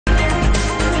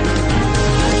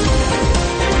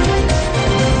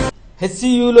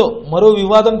హెచ్సియులో మరో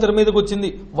వివాదం తెర మీదకు వచ్చింది.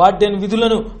 వార్డెన్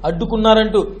విధులను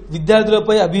అడ్డుకున్నారంటూ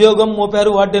విద్యార్థులపై అభియోగం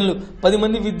మోపారు వార్డెన్లు. 10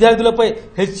 మంది విద్యార్థులపై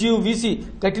హెచ్సియు వీసీ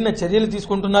కఠిన చర్యలు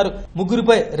తీసుకుంటున్నారు.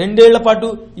 3గురిపై 2 ఏళ్ల పాటు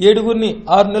 7గురిని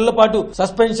 6 నెలల పాటు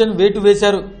సస్పెన్షన్ వేటు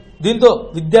వేశారు. దీంతో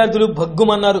విద్యార్థులు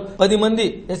భగ్గుమన్నారు. 10 మంది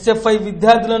ఎస్ఎఫ్ఐ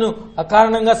విద్యార్థులను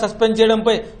అకారణంగా సస్పెండ్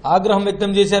చేయడంపై ఆగ్రహం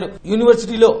వ్యక్తం చేశారు.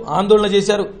 యూనివర్సిటీలో ఆందోళన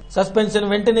చేశారు. సస్పెన్షన్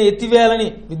వెంటనే ఎత్తివేయాలని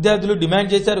విద్యార్థులు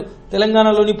డిమాండ్ చేశారు.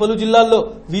 తెలంగాణలోని పలు జిల్లాల్లో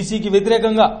వీసీకి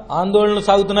వ్యతిరేకంగా ఆందోళనలు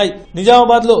సాగుతున్నాయి.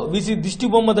 నిజామాబాద్ లో వీసీ దిష్టి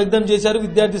బొమ్మ దగ్ధం చేశారు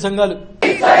విద్యార్థి సంఘాలు.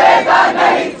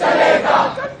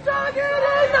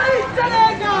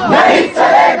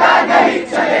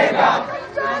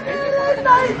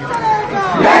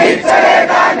 नहीं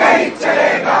चलेगा नहीं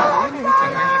चलेगा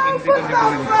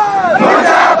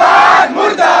मुर्दाबाद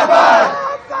मुर्दाबाद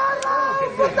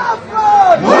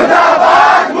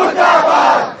मुर्दाबाद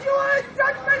मुर्दाबाद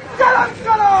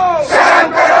शर्म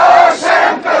करो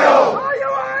शर्म करो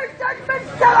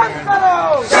शर्म करो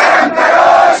शर्म करो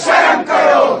शर्म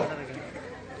करो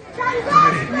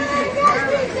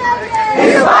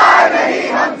इस बार नहीं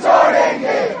हम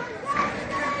छोड़ेंगे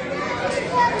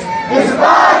इस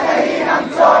बार नहीं हम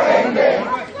छोड़ेंगे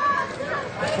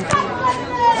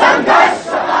संघर्ष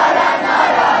हमारा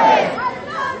नारा है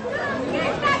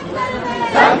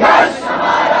संघर्ष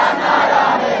हमारा नारा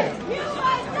है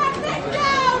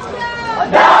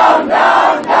down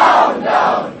down down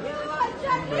down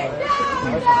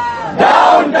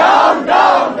down down down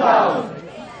down down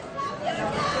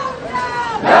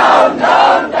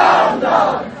down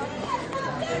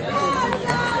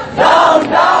down down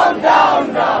down down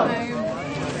down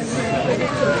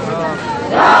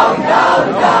down down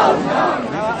down down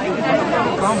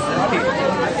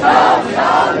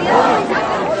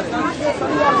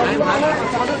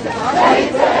नहीं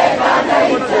चलेगा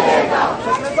नहीं चलेगा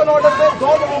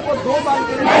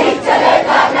नहीं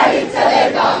चलेगा नहीं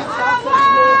चलेगा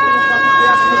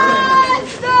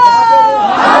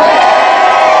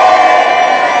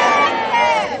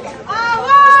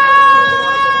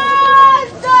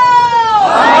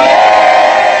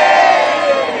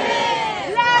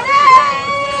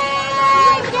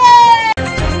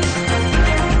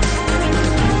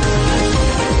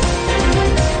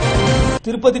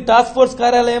తిరుపతి టాస్క్ ఫోర్స్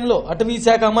కార్యాలయంలో అటవీ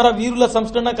శాఖ అమర వీరుల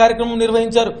సంస్కరణ కార్యక్రమం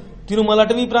నిర్వహించారు. తిరుమల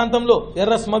అటవీ ప్రాంతంలో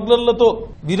ఎర్ర స్మగ్లర్లతో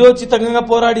విరోచితంగా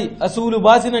పోరాడి అసువులు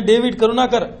బాసిన డేవిడ్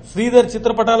కరుణాకర్, శ్రీధర్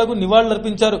చిత్రపటాలకు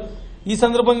నివాళులర్పించారు. ఈ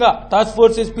సందర్భంగా టాస్క్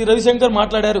ఫోర్స్ ఎస్పీ రవిశంకర్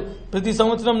మాట్లాడారు. ప్రతి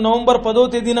సంవత్సరం నవంబర్ 10వ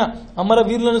తేదీన అమర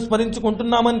వీరులను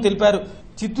స్మరించుకుంటున్నామని తెలిపారు.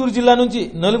 చిత్తూరు జిల్లా నుంచి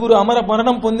 4 అమర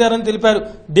మరణం పొందారని తెలిపారు.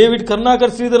 డేవిడ్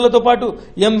కరుణాకర్, శ్రీధర్లతో పాటు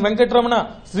ఎం వెంకటరమణ,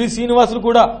 శ్రీ శ్రీనివాసులు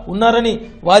కూడా ఉన్నారని,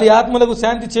 వారి ఆత్మలకు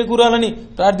శాంతి చేకూరాలని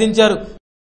ప్రార్థించారు.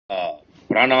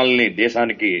 ప్రాణాలని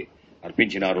దేశానికి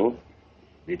అర్పించినారు.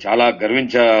 ఇది చాలా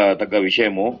గర్వించదగ్గ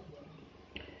విషయము.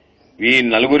 ఈ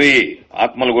 4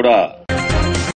 ఆత్మలు కూడా